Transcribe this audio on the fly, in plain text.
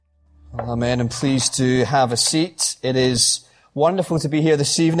Amen, and please do have a seat. It is wonderful to be here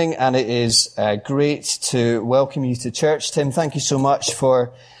this evening, and it is great to welcome you to church. Tim, thank you so much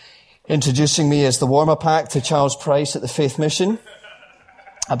for introducing me as the warm-up act to Charles Price at the Faith Mission.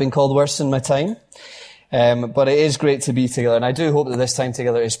 I've been called worse in my time, but it is great to be together, and I do hope that this time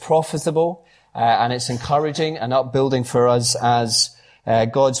together is profitable, and it's encouraging and upbuilding for us as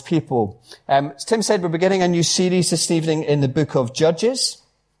God's people. As Tim said, we're beginning a new series this evening in the book of Judges.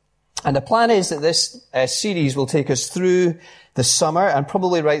 And the plan is that this series will take us through the summer and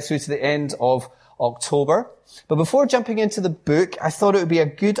probably right through to the end of October. But before jumping into the book, I thought it would be a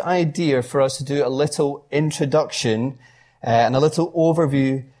good idea for us to do a little introduction and a little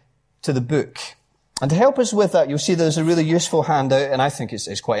overview to the book. And to help us with that, you'll see there's a really useful handout, and I think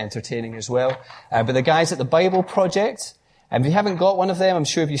it's quite entertaining as well. But the guys at the Bible Project, if you haven't got one of them, I'm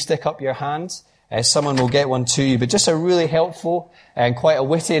sure if you stick up your hand, someone will get one to you. But just a really helpful and quite a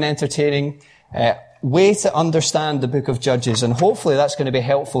witty and entertaining way to understand the book of Judges. And hopefully that's going to be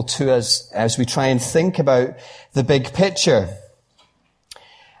helpful to us as we try and think about the big picture.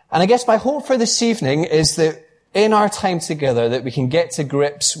 And I guess my hope for this evening is that in our time together that we can get to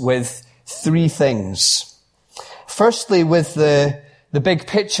grips with three things. Firstly, with the big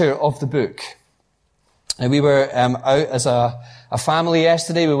picture of the book. And we were out as a family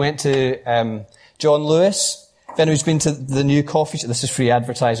yesterday. We went to John Lewis. If anyone's been to the new coffee shop, this is free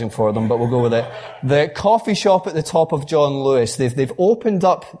advertising for them, but we'll go with it. The coffee shop at the top of John Lewis, they've opened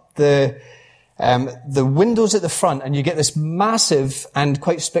up the windows at the front, and you get this massive and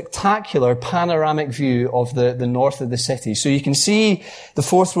quite spectacular panoramic view of the north of the city. So you can see the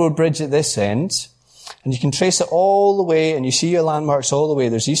Forth Road Bridge at this end, and you can trace it all the way, and you see your landmarks all the way.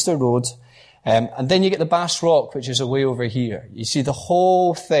 There's Easter Road, and then you get the Bass Rock, which is away over here. You see the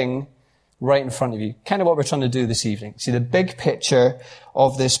whole thing right in front of you. Kind of what we're trying to do this evening. See the big picture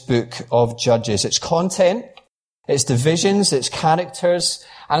of this book of Judges. Its content, its divisions, its characters,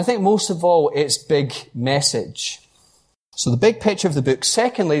 and I think most of all, its big message. So the big picture of the book.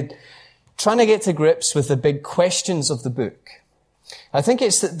 Secondly, trying to get to grips with the big questions of the book. I think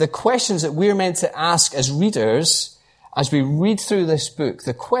it's the questions that we're meant to ask as readers as we read through this book,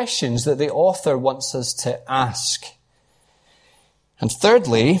 the questions that the author wants us to ask. And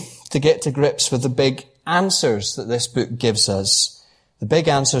thirdly, to get to grips with the big answers that this book gives us, the big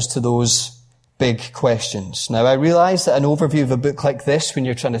answers to those big questions. Now, I realize that an overview of a book like this, when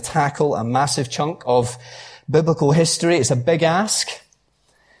you're trying to tackle a massive chunk of biblical history, it's a big ask.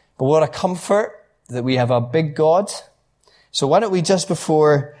 But what a comfort that we have a big God. So why don't we, just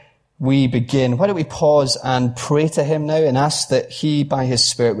before we begin, why don't we pause and pray to him now and ask that he, by his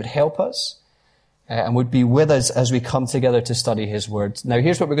Spirit, would help us and would be with us as we come together to study his word. Now,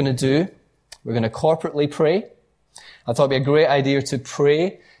 here's what we're going to do. We're going to corporately pray. I thought it'd be a great idea to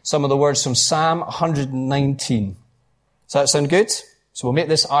pray some of the words from Psalm 119. Does that sound good? So we'll make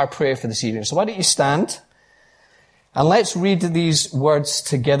this our prayer for this evening. So why don't you stand and let's read these words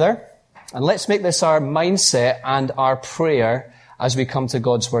together, and let's make this our mindset and our prayer as we come to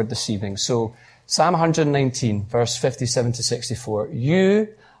God's word this evening. So Psalm 119, verse 57 to 64. You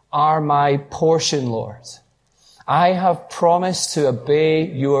are my portion, Lord. I have promised to obey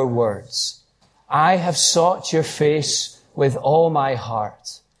your words. I have sought your face with all my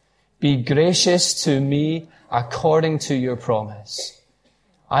heart. Be gracious to me according to your promise.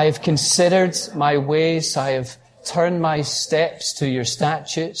 I have considered my ways. I have turned my steps to your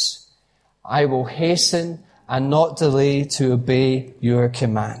statutes. I will hasten and not delay to obey your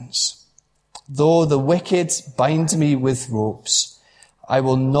commands. Though the wicked bind me with ropes, I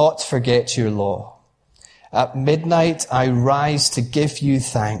will not forget your law. At midnight I rise to give you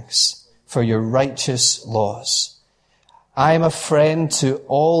thanks for your righteous laws. I am a friend to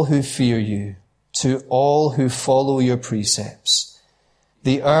all who fear you, to all who follow your precepts.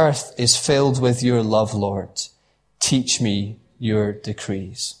 The earth is filled with your love, Lord. Teach me your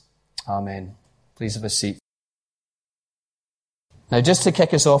decrees. Amen. Please have a seat. Now, just to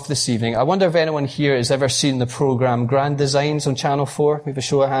kick us off this evening, I wonder if anyone here has ever seen the program Grand Designs on Channel 4? Maybe a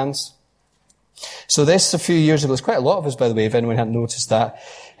show of hands. So this, a few years ago, there's quite a lot of us, by the way, if anyone hadn't noticed that.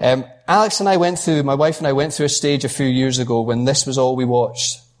 Alex and I my wife and I went through a stage a few years ago when this was all we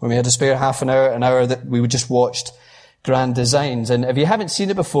watched. When we had to spare half an hour that we just watched Grand Designs. And if you haven't seen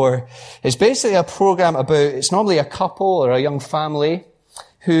it before, it's basically a program it's normally a couple or a young family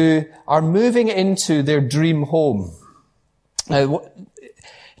who are moving into their dream home. Now, it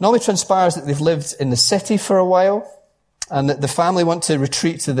normally transpires that they've lived in the city for a while, and that the family want to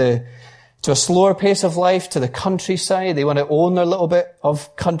retreat to a slower pace of life, to the countryside. They want to own their little bit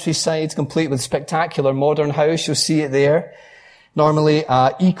of countryside, complete with spectacular modern house. You'll see it there. normally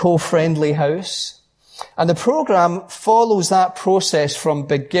an eco-friendly house. And the program follows that process from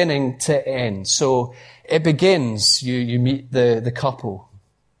beginning to end. So it begins, you meet the couple,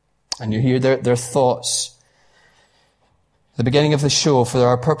 and you hear their thoughts. The beginning of the show, for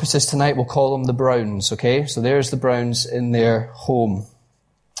our purposes tonight, we'll call them the Browns, okay? So there's the Browns in their home.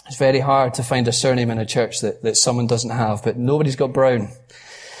 It's very hard to find a surname in a church that someone doesn't have, but nobody's got Brown.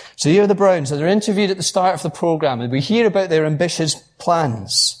 So here are the Browns, and they're interviewed at the start of the program, and we hear about their ambitious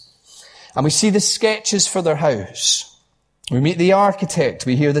plans. And we see the sketches for their house. We meet the architect.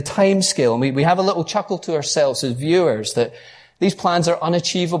 We hear the time scale. And we have a little chuckle to ourselves as viewers that these plans are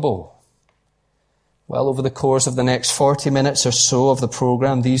unachievable. Well, over the course of the next 40 minutes or so of the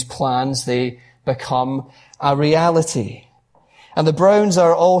program, these plans, they become a reality. And the Browns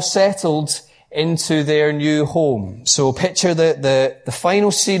are all settled into their new home. So picture the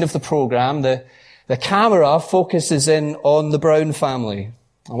final scene of the program. The camera focuses in on the Brown family.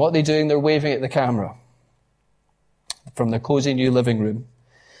 And what are they doing? They're waving at the camera from their cozy new living room.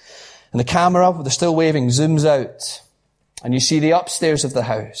 And the camera, they're still waving, zooms out. And you see the upstairs of the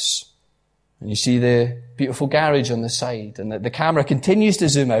house. And you see the beautiful garage on the side. And the camera continues to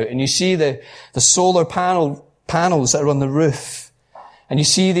zoom out. And you see the solar panels that are on the roof. And you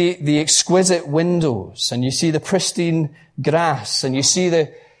see the exquisite windows. And you see the pristine grass. And you see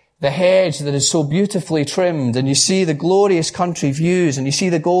the hedge that is so beautifully trimmed, and you see the glorious country views, and you see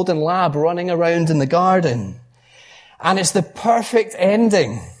the golden lab running around in the garden. And it's the perfect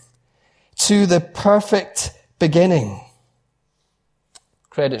ending to the perfect beginning.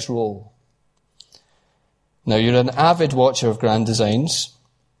 Credits roll. Now, you're an avid watcher of Grand Designs,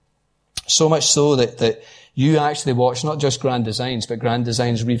 so much so that you actually watch not just Grand Designs, but Grand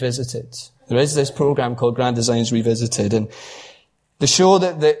Designs Revisited. There is this program called Grand Designs Revisited, and the show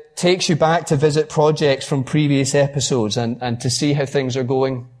that takes you back to visit projects from previous episodes and to see how things are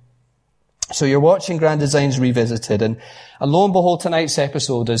going. So you're watching Grand Designs Revisited, and lo and behold, tonight's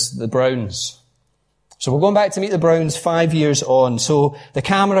episode is the Browns. So we're going back to meet the Browns 5 years on. So the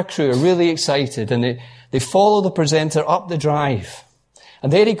camera crew are really excited, and they follow the presenter up the drive.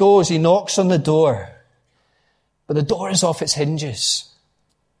 And there he goes, he knocks on the door. But the door is off its hinges.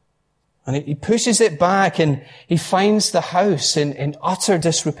 And he pushes it back, and he finds the house in utter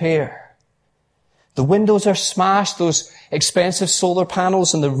disrepair. The windows are smashed. Those expensive solar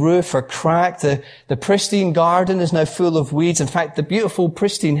panels on the roof are cracked. The pristine garden is now full of weeds. In fact, the beautiful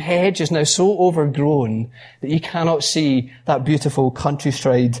pristine hedge is now so overgrown that you cannot see that beautiful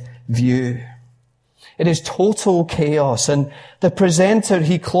countryside view. It is total chaos. And the presenter,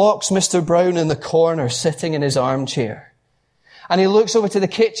 he clocks Mr. Brown in the corner, sitting in his armchair. And he looks over to the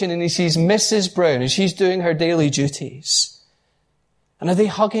kitchen and he sees Mrs. Brown, and she's doing her daily duties. And are they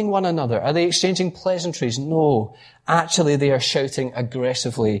hugging one another? Are they exchanging pleasantries? No. Actually, they are shouting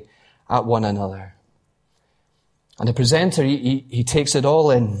aggressively at one another. And the presenter, he takes it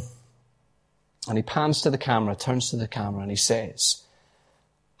all in. And he pans to the camera, turns to the camera, and he says,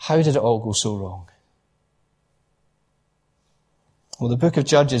 "How did it all go so wrong?" Well, the book of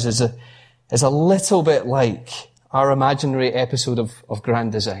Judges is a little bit like our imaginary episode of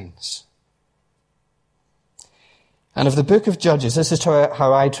Grand Designs. And of the book of Judges, this is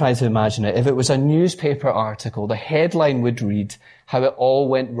how I try to imagine it. If it was a newspaper article, the headline would read, "How it all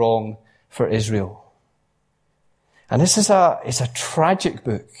went wrong for Israel." And this is it's a tragic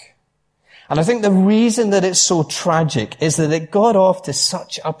book. And I think the reason that it's so tragic is that it got off to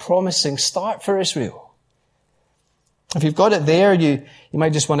such a promising start for Israel. If you've got it there, you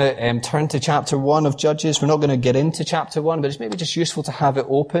might just want to turn to chapter 1 of Judges. We're not going to get into chapter 1, but it's maybe just useful to have it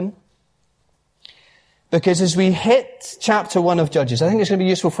open. Because as we hit chapter 1 of Judges, I think it's going to be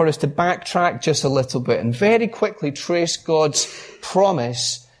useful for us to backtrack just a little bit and very quickly trace God's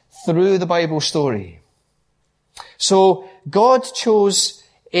promise through the Bible story. So God chose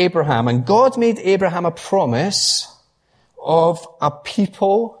Abraham, and God made Abraham a promise of a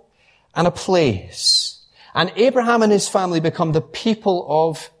people and a place. And Abraham and his family become the people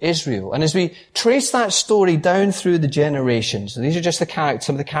of Israel. And as we trace that story down through the generations, and these are just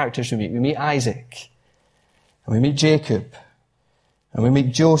some of the characters we meet. We meet Isaac, and we meet Jacob, and we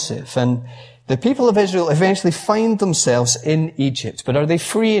meet Joseph. And the people of Israel eventually find themselves in Egypt. But are they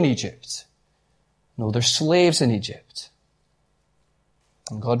free in Egypt? No, they're slaves in Egypt.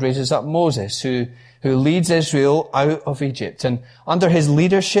 And God raises up Moses, who leads Israel out of Egypt. And under his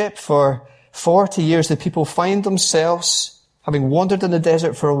leadership for 40 years, the people find themselves, having wandered in the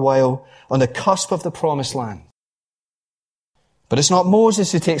desert for a while, on the cusp of the promised land. But it's not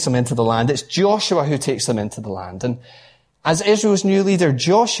Moses who takes them into the land, it's Joshua who takes them into the land. And As Israel's new leader,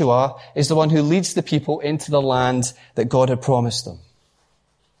 Joshua is the one who leads the people into the land that God had promised them.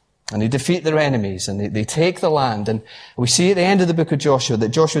 And they defeat their enemies, and they take the land. And we see at the end of the book of Joshua that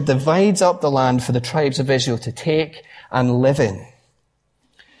Joshua divides up the land for the tribes of Israel to take and live in.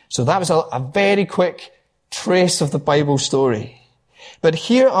 So that was a very quick trace of the Bible story. But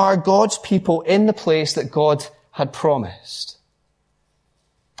here are God's people in the place that God had promised.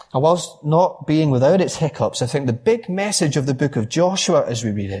 And whilst not being without its hiccups, I think the big message of the book of Joshua as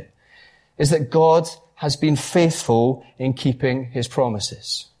we read it is that God has been faithful in keeping his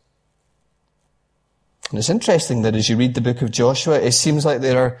promises. And it's interesting that as you read the book of Joshua, it seems like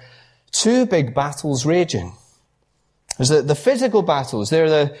there are two big battles raging. There's the physical battles.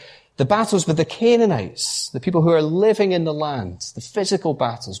 They're the battles with the Canaanites, the people who are living in the land, the physical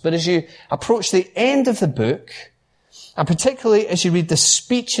battles. But as you approach the end of the book, and particularly as you read the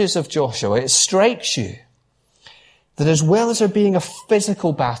speeches of Joshua, it strikes you that as well as there being a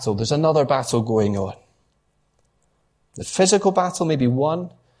physical battle, there's another battle going on. The physical battle may be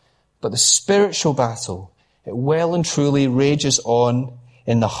won, but the spiritual battle, it well and truly rages on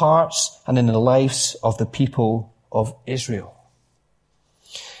in the hearts and in the lives of the people of Israel.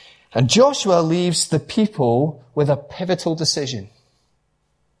 And Joshua leaves the people with a pivotal decision.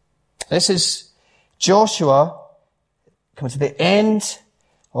 This is Joshua coming to the end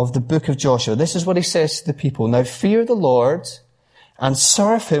of the book of Joshua. This is what he says to the people. Now fear the Lord and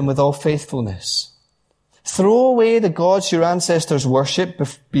serve him with all faithfulness. Throw away the gods your ancestors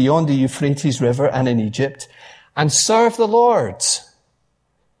worshipped beyond the Euphrates River and in Egypt, and serve the Lord.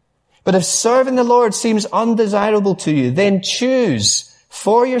 But if serving the Lord seems undesirable to you, then choose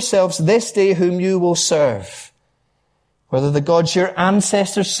for yourselves this day whom you will serve, whether the gods your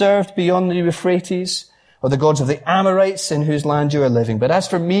ancestors served beyond the Euphrates, or the gods of the Amorites in whose land you are living. But as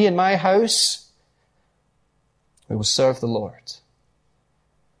for me and my house, we will serve the Lord.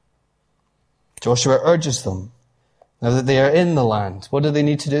 Joshua urges them, now that they are in the land, what do they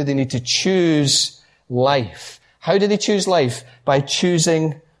need to do? They need to choose life. How do they choose life? By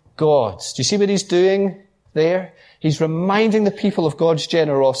choosing God. Do you see what he's doing there? He's reminding the people of God's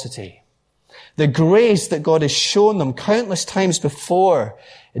generosity. The grace that God has shown them countless times before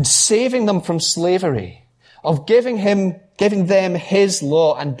in saving them from slavery, of giving them his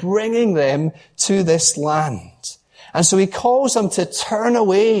law and bringing them to this land. And so he calls them to turn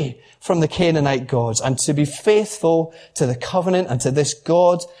away from the Canaanite gods and to be faithful to the covenant and to this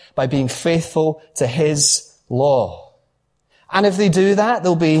God by being faithful to his law. And if they do that,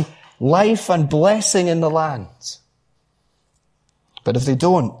 there'll be life and blessing in the land. But if they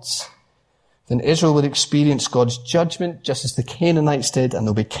don't, then Israel will experience God's judgment just as the Canaanites did, and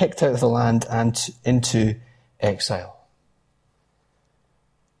they'll be kicked out of the land and into exile.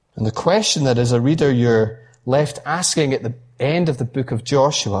 And the question that as a reader you're left asking at the end of the book of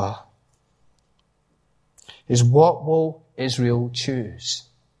Joshua is, what will Israel choose?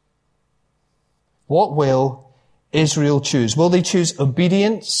 What will Israel choose? Will they choose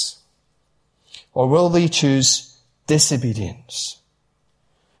obedience, or will they choose disobedience?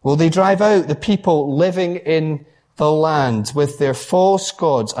 Will they drive out the people living in the land with their false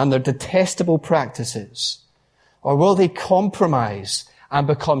gods and their detestable practices? Or will they compromise and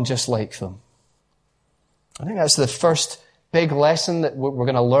become just like them? I think that's the first big lesson that we're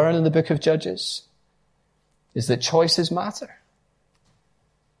going to learn in the book of Judges, is that choices matter.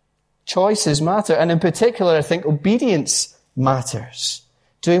 Choices matter. And in particular, I think obedience matters.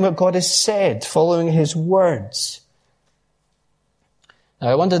 Doing what God has said, following his words. Now,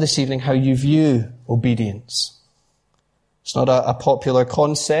 I wonder this evening how you view obedience. It's not a popular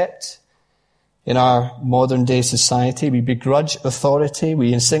concept in our modern day society. We begrudge authority.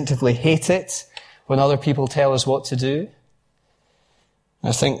 We instinctively hate it when other people tell us what to do.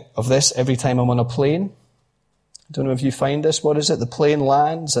 I think of this every time I'm on a plane. I don't know if you find this. What is it? The plane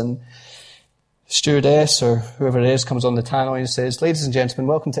lands and the stewardess or whoever it is comes on the tannoy and says, "Ladies and gentlemen,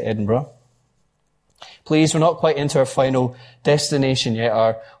 welcome to Edinburgh. Please, we're not quite into our final destination yet,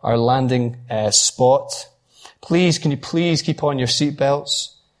 our landing spot. Please, can you please keep on your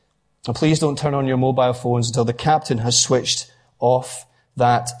seatbelts? And please don't turn on your mobile phones until the captain has switched off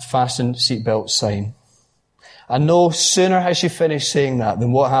that fasten seatbelt sign." And no sooner has she finished saying that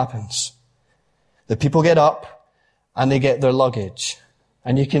than what happens? The people get up and they get their luggage.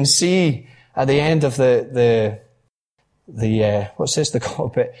 And you can see at the end of the what's this, the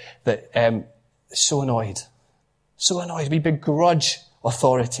cockpit, that so annoyed. We begrudge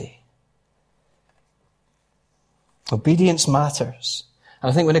authority. Obedience matters.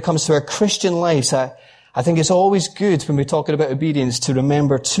 And I think when it comes to our Christian lives, I think it's always good when we're talking about obedience to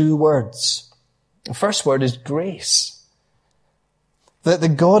remember two words. The first word is grace. That the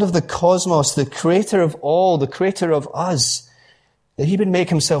God of the cosmos, the creator of all, the creator of us, that he would make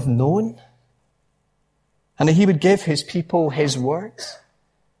himself known, and that he would give his people his word,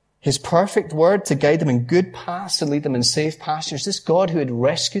 his perfect word to guide them in good paths and lead them in safe pastures. This God who had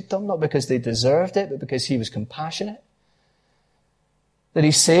rescued them, not because they deserved it, but because he was compassionate. That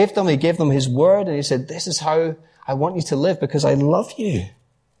he saved them, he gave them his word, and he said, this is how I want you to live because I love you.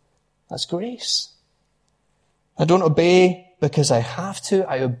 That's grace. I don't obey because I have to.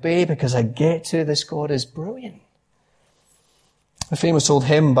 I obey because I get to. This God is brilliant. A famous old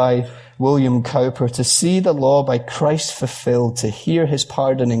hymn by William Cowper, to see the law by Christ fulfilled, to hear his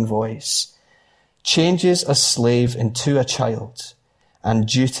pardoning voice, changes a slave into a child and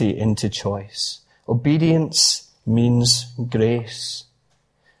duty into choice. Obedience means grace.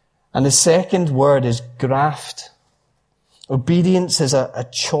 And the second word is graft. Obedience is a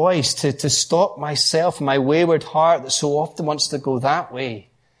choice to stop myself, my wayward heart that so often wants to go that way,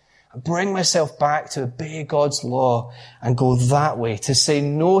 and bring myself back to obey God's law and go that way, to say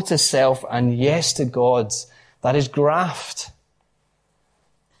no to self and yes to God. That is graft.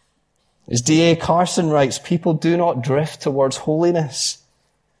 As D.A. Carson writes, people do not drift towards holiness.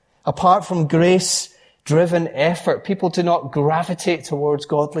 Apart from grace-driven effort, people do not gravitate towards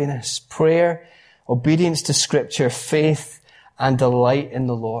godliness, prayer, obedience to Scripture, faith, and delight in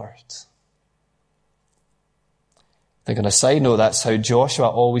the Lord. I think on a side note, that's how Joshua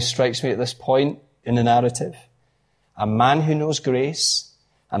always strikes me at this point in the narrative. A man who knows grace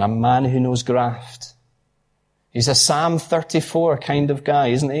and a man who knows graft. He's a Psalm 34 kind of guy,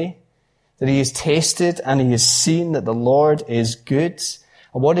 isn't he? That he has tasted and he has seen that the Lord is good.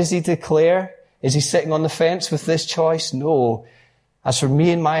 And what does he declare? Is he sitting on the fence with this choice? No. As for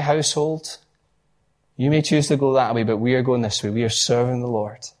me and my household, you may choose to go that way, but we are going this way. We are serving the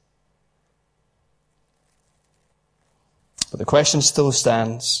Lord. But the question still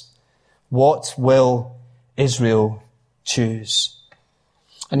stands. What will Israel choose?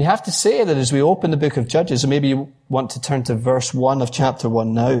 And you have to say that as we open the book of Judges, and maybe you want to turn to verse 1 of chapter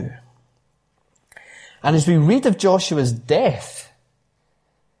 1 now. And as we read of Joshua's death,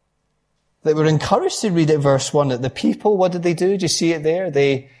 that we're encouraged to read at verse 1 that the people, what did they do? Do you see it there?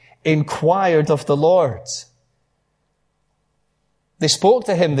 They inquired of the Lord. They spoke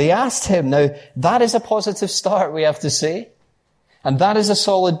to him. They asked him. Now, that is a positive start, we have to say. And that is a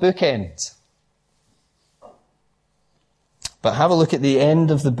solid bookend. But have a look at the end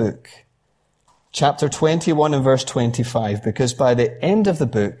of the book. Chapter 21 and verse 25. Because by the end of the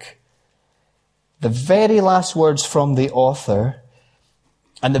book, the very last words from the author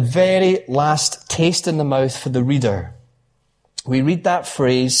and the very last taste in the mouth for the reader, we read that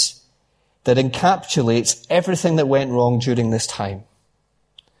phrase that encapsulates everything that went wrong during this time.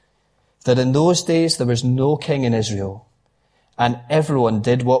 That in those days there was no king in Israel, and everyone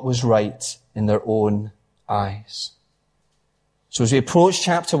did what was right in their own eyes. So as we approach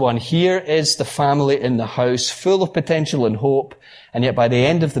chapter 1, here is the family in the house, full of potential and hope, and yet by the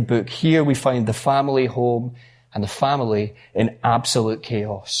end of the book, here we find the family home and the family in absolute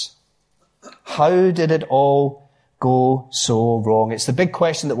chaos. How did it all go so wrong? It's the big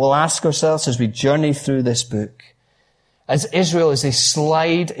question that we'll ask ourselves as we journey through this book. As Israel, as they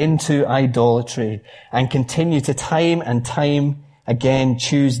slide into idolatry and continue to time and time again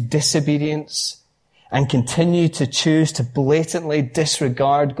choose disobedience and continue to choose to blatantly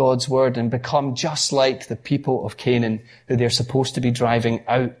disregard God's word and become just like the people of Canaan who they're supposed to be driving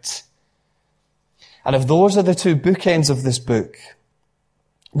out. And if those are the two bookends of this book,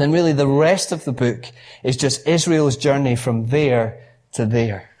 then really the rest of the book is just Israel's journey from there to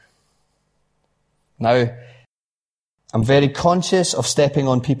there. Now, I'm very conscious of stepping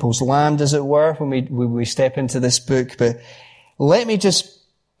on people's land, as it were, when we step into this book, but let me just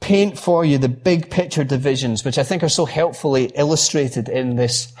paint for you the big picture divisions, which I think are so helpfully illustrated in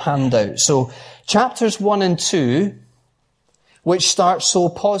this handout. So, chapters 1 and 2, which start so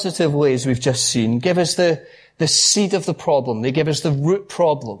positively as we've just seen, give us the seed of the problem. They give us the root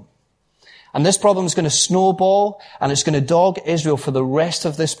problem. And this problem is going to snowball, and it's going to dog Israel for the rest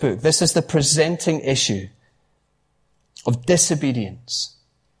of this book. This is the presenting issue of disobedience.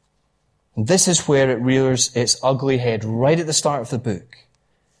 And this is where it rears its ugly head, right at the start of the book.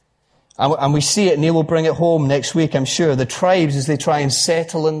 And we see it, Neil will bring it home next week, I'm sure. The tribes, as they try and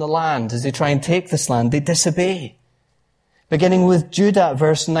settle in the land, as they try and take this land, they disobey. Beginning with Judah,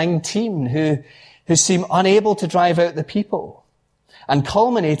 verse 19, who seem unable to drive out the people. And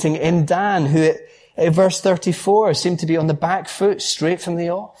culminating in Dan, who at verse 34 seem to be on the back foot straight from the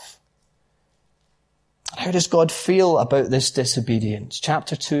off. How does God feel about this disobedience?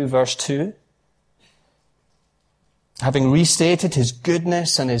 Chapter 2, verse 2. having restated his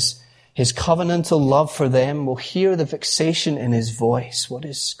goodness and his covenantal love for them, will hear the vexation in his voice. What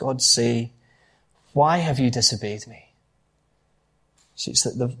does God say? Why have you disobeyed me? See, it's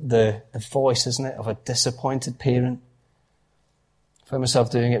the voice, isn't it, of a disappointed parent. I found myself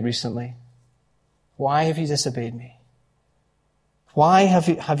doing it recently. Why have you disobeyed me? Why have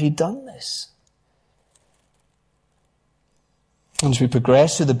you done this? As we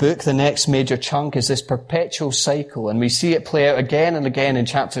progress through the book, the next major chunk is this perpetual cycle, and we see it play out again and again in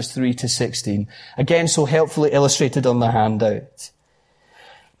chapters 3 to 16. Again, so helpfully illustrated on the handout.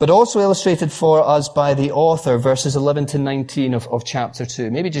 But also illustrated for us by the author, verses 11 to 19 of chapter 2.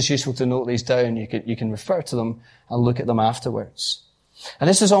 Maybe just useful to note these down. You can refer to them and look at them afterwards. And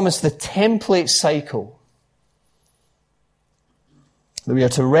this is almost the template cycle that we are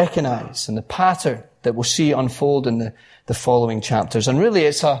to recognize, and the pattern that we'll see unfold in the following chapters. And really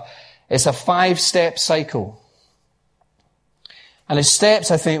it's a 5-step cycle. And as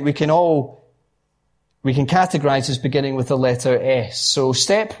steps, I think we can categorize as beginning with the letter S. So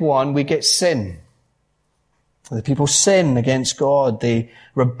step 1, we get sin. The people sin against God. They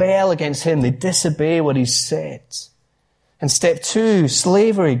rebel against him. They disobey what he's said. And step 2,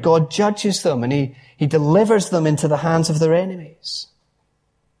 slavery. God judges them and he delivers them into the hands of their enemies.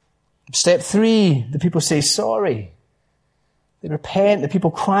 Step 3, the people say sorry. They repent. The people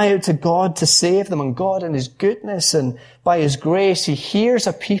cry out to God to save them, and God in his goodness and by his grace, he hears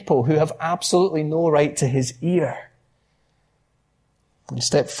a people who have absolutely no right to his ear. And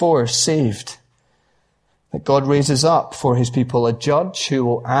step 4, saved. That God raises up for his people a judge who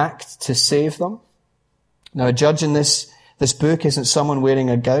will act to save them. Now, a judge in this book isn't someone wearing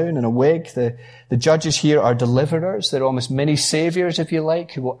a gown and a wig. The judges here are deliverers. They're almost mini saviors, if you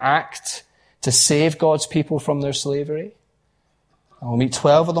like, who will act to save God's people from their slavery. And we'll meet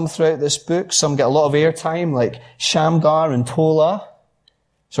 12 of them throughout this book. Some get a lot of airtime, like Shamgar and Tola.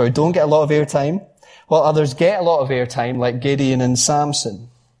 Don't get a lot of airtime. While others get a lot of airtime, like Gideon and Samson.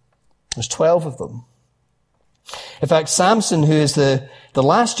 There's 12 of them. In fact, Samson, who is the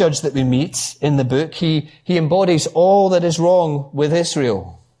last judge that we meet in the book, he embodies all that is wrong with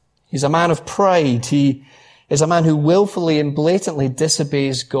Israel. He's a man of pride. He is a man who willfully and blatantly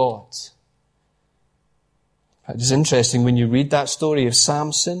disobeys God. It's interesting when you read that story of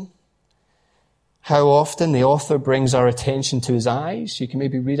Samson, how often the author brings our attention to his eyes. You can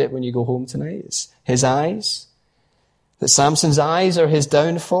maybe read it when you go home tonight. It's his eyes. That Samson's eyes are his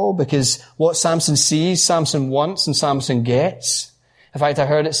downfall, because what Samson sees, Samson wants and Samson gets. In fact, I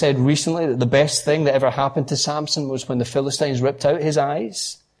heard it said recently that the best thing that ever happened to Samson was when the Philistines ripped out his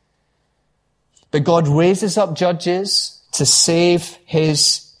eyes. But God raises up judges to save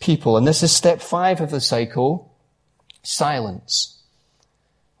his people. And this is step 5 of the cycle. Silence.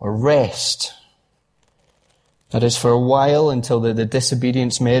 Or rest. That is for a while until the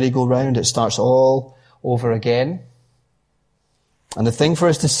disobedience merry-go-round, it starts all over again. And the thing for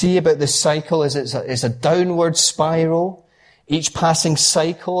us to see about this cycle is it's a downward spiral. Each passing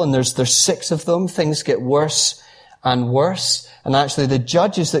cycle, and there's 6 of them, things get worse and worse. And actually the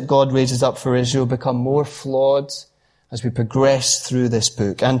judges that God raises up for Israel become more flawed as we progress through this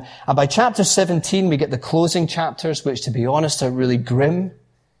book. And by chapter 17, we get the closing chapters, which, to be honest, are really grim.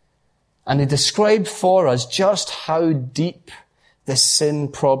 And they describe for us just how deep this sin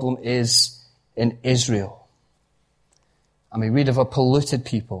problem is in Israel. And we read of a polluted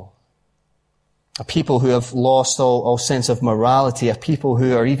people. A people who have lost all sense of morality. A people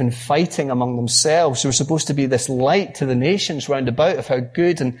who are even fighting among themselves. Who are supposed to be this light to the nations round about of how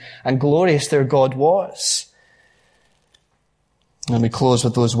good and glorious their God was. And we close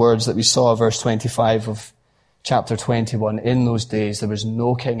with those words that we saw, verse 25 of chapter 21. In those days there was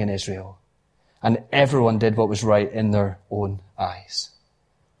no king in Israel, and everyone did what was right in their own eyes.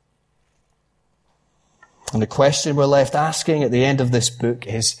 And the question we're left asking at the end of this book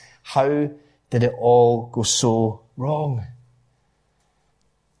is, how did it all go so wrong?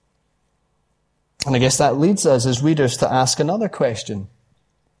 And I guess that leads us as readers to ask another question.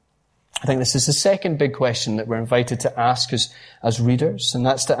 I think this is the second big question that we're invited to ask as readers, and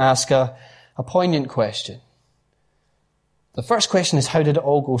that's to ask a poignant question. The first question is, how did it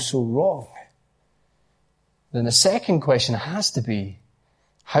all go so wrong? Then the second question has to be,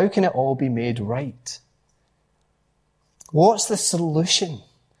 how can it all be made right? What's the solution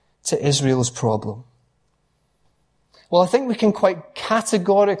to Israel's problem? Well, I think we can quite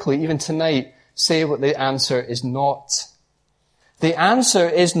categorically, even tonight, say what the answer is not. The answer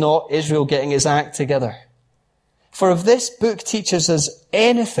is not Israel getting its act together. For if this book teaches us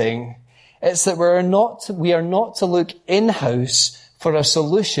anything, it's that we are not to look in-house for a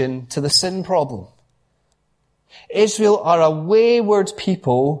solution to the sin problem. Israel are a wayward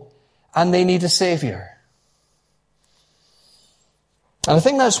people and they need a Saviour. And I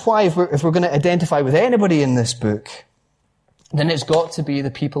think that's why if we're going to identify with anybody in this book, then it's got to be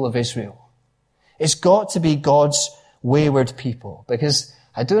the people of Israel. It's got to be God's wayward people. Because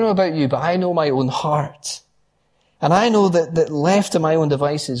I don't know about you, but I know my own heart. And I know that left to my own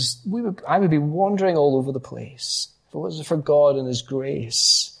devices, I would be wandering all over the place if it wasn't for God and His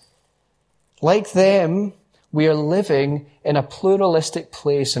grace. Like them, we are living in a pluralistic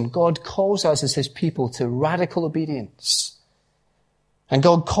place, and God calls us as His people to radical obedience. And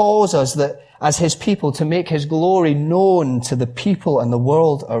God calls us that as His people to make His glory known to the people and the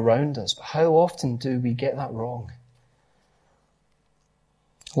world around us. But how often do we get that wrong?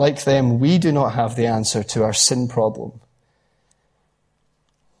 Like them, we do not have the answer to our sin problem.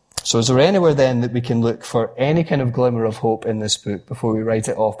 So is there anywhere then that we can look for any kind of glimmer of hope in this book before we write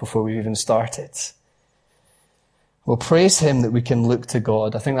it off, before we even start it? Well, praise Him that we can look to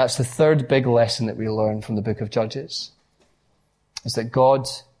God. I think that's the third big lesson that we learn from the book of Judges, is that God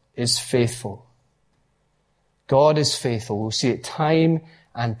is faithful. God is faithful. We'll see it time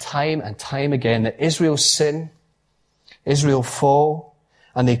and time and time again that Israel sin, Israel fall,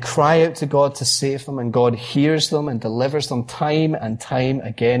 and they cry out to God to save them, and God hears them and delivers them time and time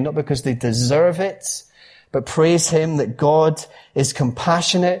again, not because they deserve it, but praise Him that God is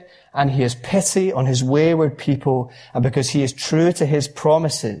compassionate and He has pity on His wayward people, and because He is true to His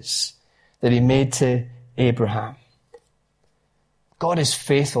promises that He made to Abraham. God is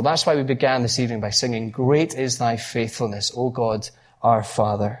faithful. That's why we began this evening by singing, "Great is Thy faithfulness, O God, our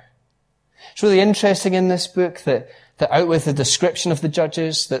Father." It's really interesting in this book that out with the description of the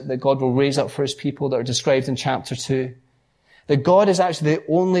judges that God will raise up for His people that are described in chapter 2, that God is actually the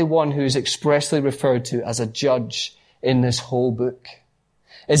only one who is expressly referred to as a judge in this whole book.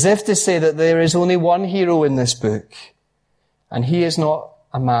 As if to say that there is only one hero in this book, and He is not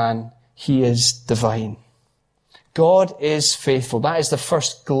a man, He is divine. God is faithful. That is the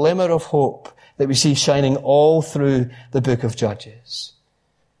first glimmer of hope that we see shining all through the book of Judges.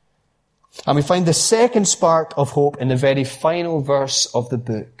 And we find the second spark of hope in the very final verse of the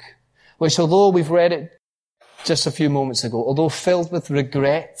book, which, although we've read it just a few moments ago, although filled with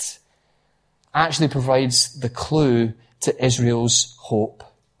regret, actually provides the clue to Israel's hope.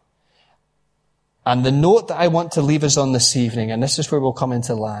 And the note that I want to leave us on this evening, and this is where we'll come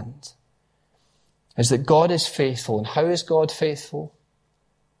into land, is that God is faithful. And how is God faithful?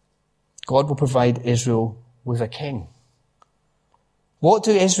 God will provide Israel with a king. What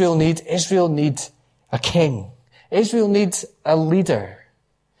do Israel need? Israel needs a king. Israel needs a leader.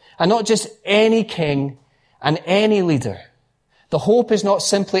 And not just any king and any leader. The hope is not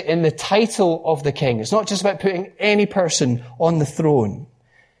simply in the title of the king. It's not just about putting any person on the throne.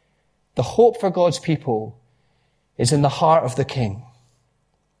 The hope for God's people is in the heart of the king.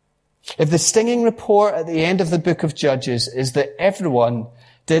 If the stinging report at the end of the book of Judges is that everyone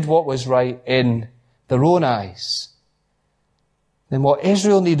did what was right in their own eyes, then what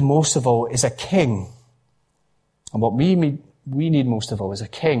Israel need most of all is a king. And what we need most of all is a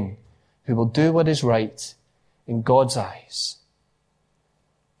king who will do what is right in God's eyes.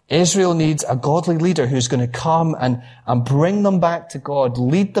 Israel needs a godly leader who's going to come and bring them back to God,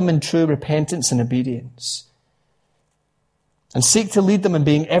 lead them in true repentance and obedience, and seek to lead them in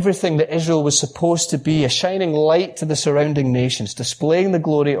being everything that Israel was supposed to be, a shining light to the surrounding nations, displaying the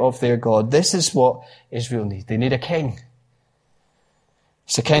glory of their God. This is what Israel needs. They need a king.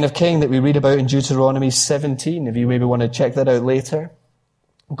 It's the kind of king that we read about in Deuteronomy 17, if you maybe want to check that out later.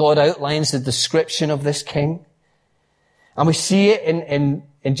 God outlines the description of this king. And we see it in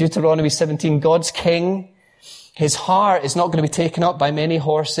Deuteronomy 17. God's king, his heart is not going to be taken up by many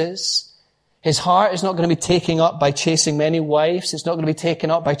horses. His heart is not going to be taken up by chasing many wives. It's not going to be taken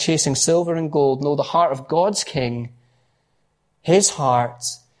up by chasing silver and gold. No, the heart of God's king, his heart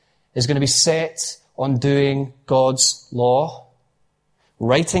is going to be set on doing God's law,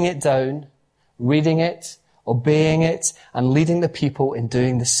 writing it down, reading it, obeying it, and leading the people in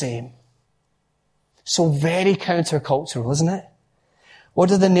doing the same. So very countercultural, isn't it? What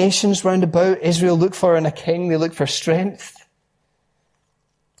do the nations round about Israel look for in a king? They look for strength.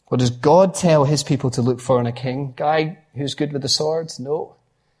 What does God tell His people to look for in a king? Guy who's good with the sword? No.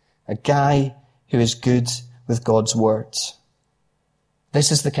 A guy who is good with God's words.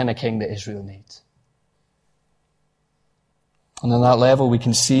 This is the kind of king that Israel needs. And on that level, we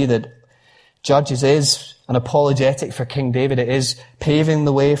can see that Judges is an apologetic for King David. It is paving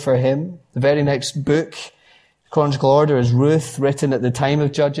the way for him. The very next book, chronological order, is Ruth, written at the time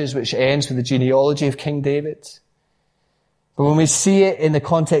of Judges, which ends with the genealogy of King David. But when we see it in the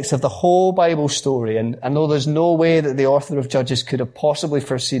context of the whole Bible story, and I know there's no way that the author of Judges could have possibly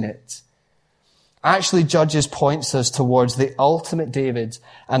foreseen it, actually Judges points us towards the ultimate David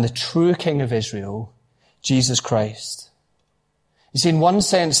and the true King of Israel, Jesus Christ. You see, in one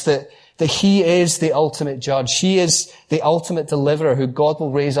sense that he is the ultimate judge. He is the ultimate deliverer who God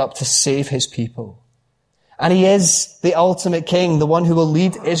will raise up to save his people. And he is the ultimate king, the one who will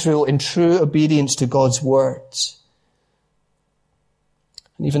lead Israel in true obedience to God's words.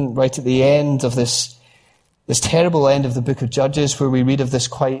 And even right at the end of this terrible end of the book of Judges, where we read of this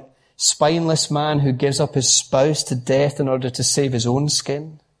quite spineless man who gives up his spouse to death in order to save his own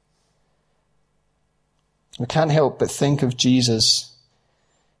skin, we can't help but think of Jesus,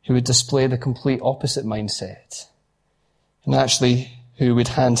 who would display the complete opposite mindset, and actually who would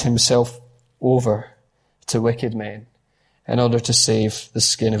hand himself over to wicked men in order to save the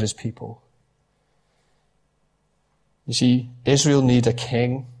skin of his people. You see, Israel need a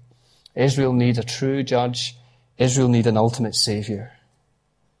king. Israel need a true judge. Israel need an ultimate savior.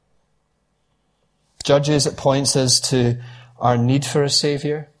 Judges, it points us to our need for a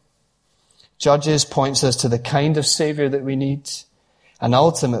savior. Judges points us to the kind of savior that we need. And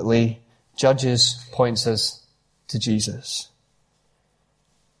ultimately, Judges points us to Jesus.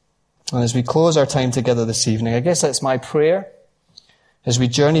 And as we close our time together this evening, I guess that's my prayer, as we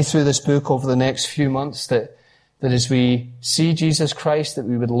journey through this book over the next few months, that as we see Jesus Christ, that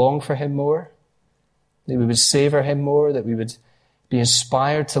we would long for him more, that we would savor him more, that we would be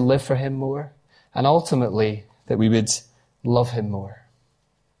inspired to live for him more, and ultimately, that we would love him more.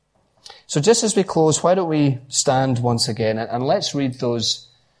 So just as we close, why don't we stand once again and let's read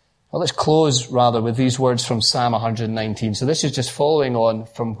let's close rather with these words from Psalm 119. So this is just following on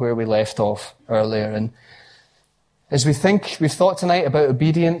from where we left off earlier. And as we've thought tonight about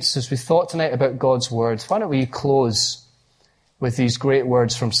obedience, as we thought tonight about God's words, why don't we close with these great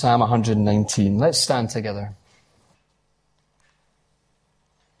words from Psalm 119. Let's stand together.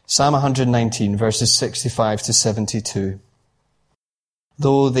 Psalm 119, verses 65 to 72.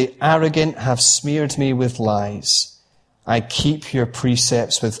 Though the arrogant have smeared me with lies, I keep your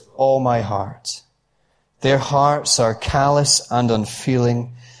precepts with all my heart. Their hearts are callous and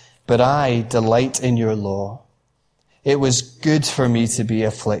unfeeling, but I delight in your law. It was good for me to be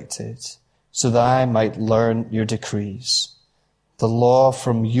afflicted, so that I might learn your decrees. The law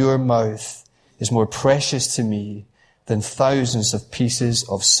from your mouth is more precious to me than thousands of pieces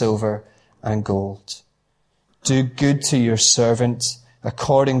of silver and gold. Do good to your servant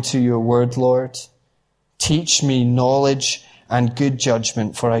according to your word, Lord. Teach me knowledge and good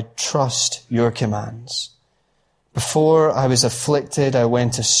judgment, for I trust your commands. Before I was afflicted, I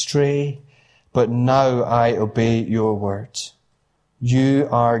went astray, but now I obey your word. You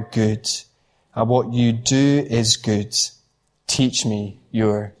are good, and what you do is good. Teach me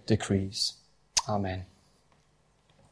your decrees. Amen.